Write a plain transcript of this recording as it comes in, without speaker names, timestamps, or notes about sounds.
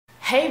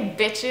Hey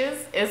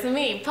bitches, it's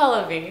me,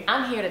 Pallavi.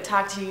 I'm here to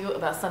talk to you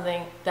about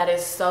something that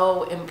is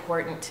so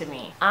important to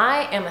me.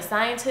 I am a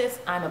scientist,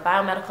 I'm a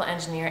biomedical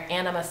engineer,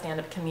 and I'm a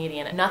stand-up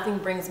comedian. Nothing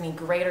brings me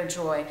greater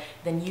joy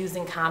than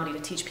using comedy to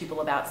teach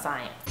people about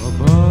science.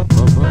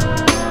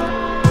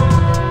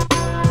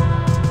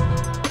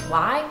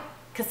 Why?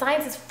 Because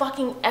science is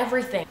fucking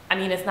everything. I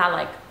mean, it's not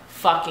like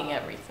fucking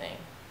everything.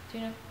 Do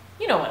you know?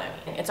 You know what I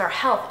mean. It's our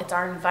health, it's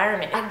our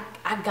environment.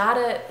 I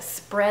gotta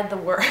spread the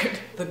word,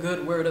 the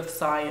good word of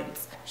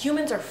science.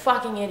 Humans are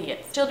fucking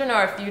idiots. Children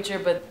are our future,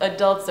 but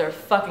adults are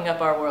fucking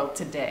up our world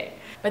today.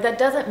 But that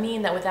doesn't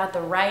mean that without the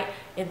right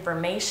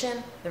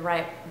information, the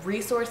right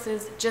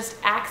resources, just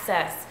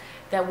access,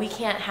 that we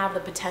can't have the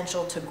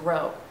potential to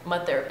grow. My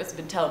therapist's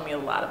been telling me a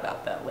lot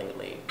about that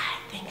lately.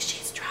 I think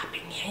she's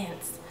dropping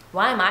hints.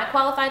 Why am I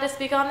qualified to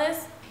speak on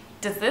this?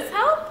 Does this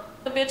help?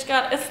 The bitch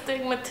got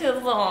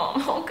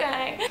astigmatism,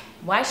 okay?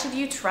 Why should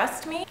you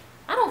trust me?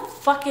 I don't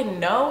fucking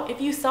know.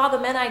 If you saw the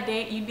men I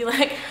date, you'd be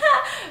like,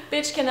 ha,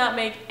 bitch cannot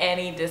make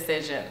any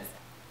decisions.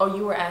 Oh,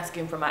 you were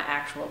asking for my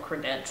actual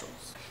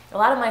credentials. A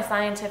lot of my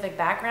scientific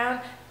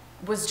background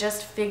was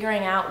just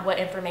figuring out what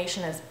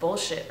information is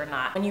bullshit or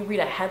not. When you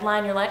read a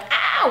headline, you're like,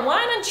 ah,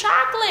 wine and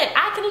chocolate,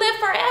 I can live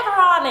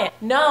forever on it.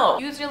 No,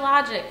 use your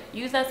logic,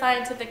 use that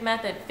scientific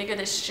method, figure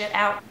this shit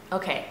out.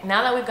 Okay,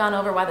 now that we've gone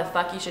over why the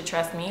fuck you should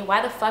trust me,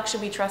 why the fuck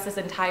should we trust this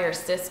entire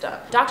system?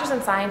 Doctors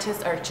and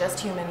scientists are just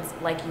humans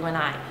like you and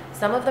I.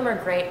 Some of them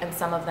are great and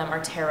some of them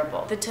are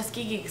terrible. The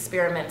Tuskegee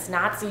experiments,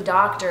 Nazi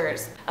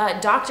doctors,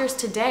 doctors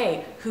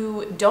today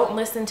who don't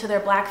listen to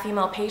their black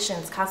female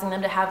patients, causing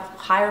them to have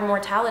higher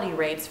mortality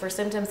rates for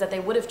symptoms that they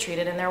would have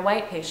treated in their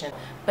white patient.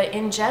 But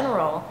in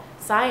general,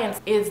 science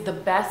is the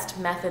best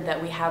method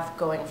that we have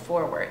going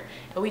forward.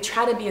 But we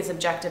try to be as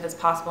objective as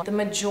possible. The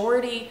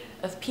majority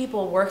of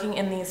people working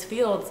in these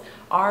fields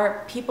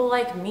are people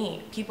like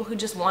me, people who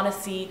just want to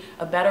see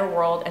a better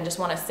world and just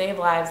want to save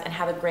lives and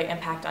have a great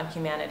impact on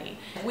humanity.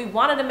 If we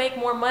wanted to make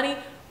more money,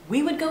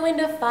 we would go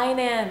into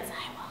finance.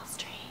 Hi, Wall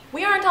Street.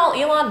 We aren't all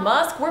Elon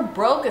Musk, we're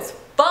broke as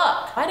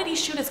fuck. Why did he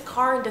shoot his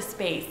car into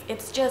space?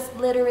 It's just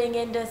littering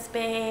into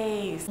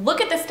space.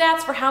 Look at the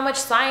stats for how much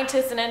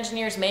scientists and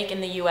engineers make in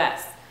the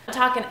US. I'm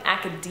talking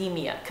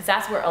academia, because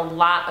that's where a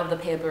lot of the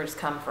papers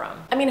come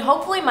from. I mean,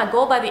 hopefully my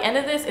goal by the end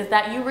of this is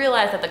that you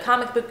realize that the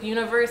comic book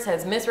universe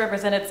has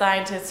misrepresented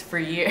scientists for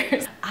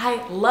years.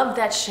 I love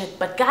that shit,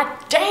 but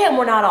goddamn,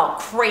 we're not all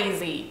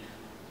crazy.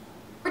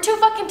 We're too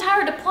fucking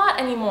tired to plot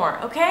anymore,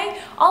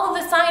 okay? All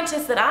of the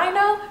scientists that I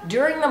know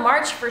during the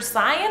March for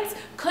Science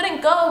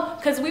couldn't go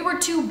because we were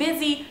too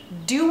busy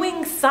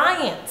doing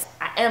science.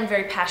 I am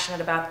very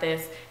passionate about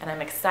this and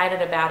I'm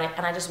excited about it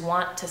and I just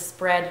want to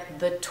spread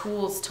the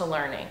tools to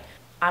learning.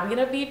 I'm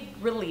gonna be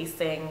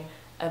releasing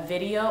a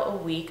video a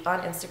week on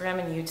Instagram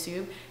and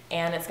YouTube,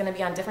 and it's gonna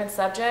be on different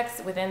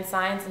subjects within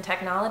science and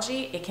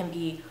technology. It can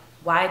be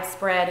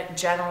widespread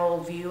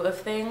general view of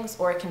things,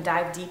 or it can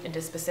dive deep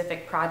into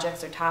specific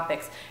projects or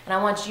topics. And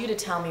I want you to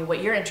tell me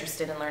what you're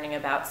interested in learning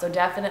about. So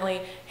definitely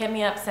hit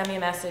me up, send me a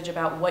message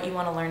about what you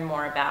want to learn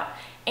more about.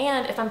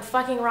 And if I'm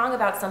fucking wrong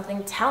about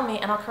something, tell me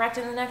and I'll correct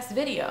it in the next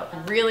video.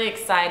 I'm really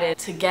excited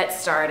to get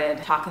started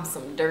talking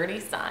some dirty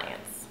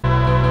science.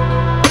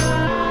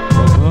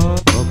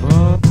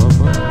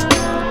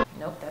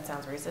 Nope, that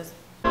sounds racist.